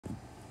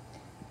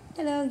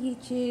Hello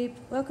YouTube,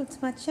 welcome to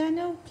my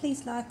channel.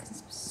 Please like and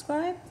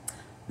subscribe.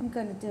 I'm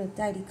going to do a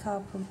daily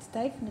card pull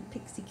today from the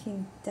Pixie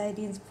King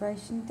Daily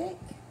Inspiration deck.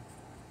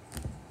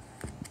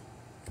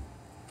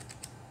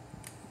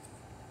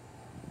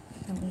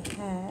 And we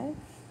have,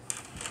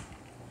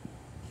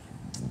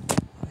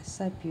 oh, it's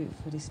so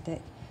beautiful, this deck.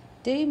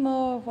 Do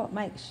more of what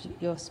makes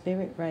your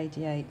spirit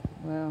radiate.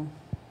 Well,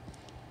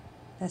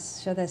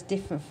 that's sure that's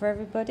different for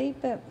everybody,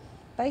 but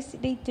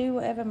basically do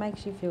whatever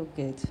makes you feel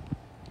good.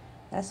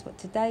 That's what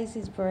today's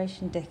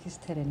inspiration deck is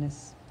telling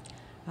us.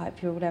 I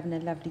hope you're all having a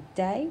lovely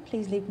day.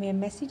 Please leave me a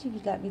message if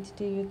you'd like me to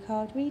do your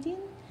card reading,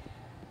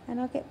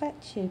 and I'll get back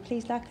to you.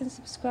 Please like and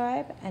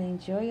subscribe and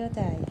enjoy your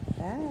day.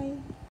 Bye.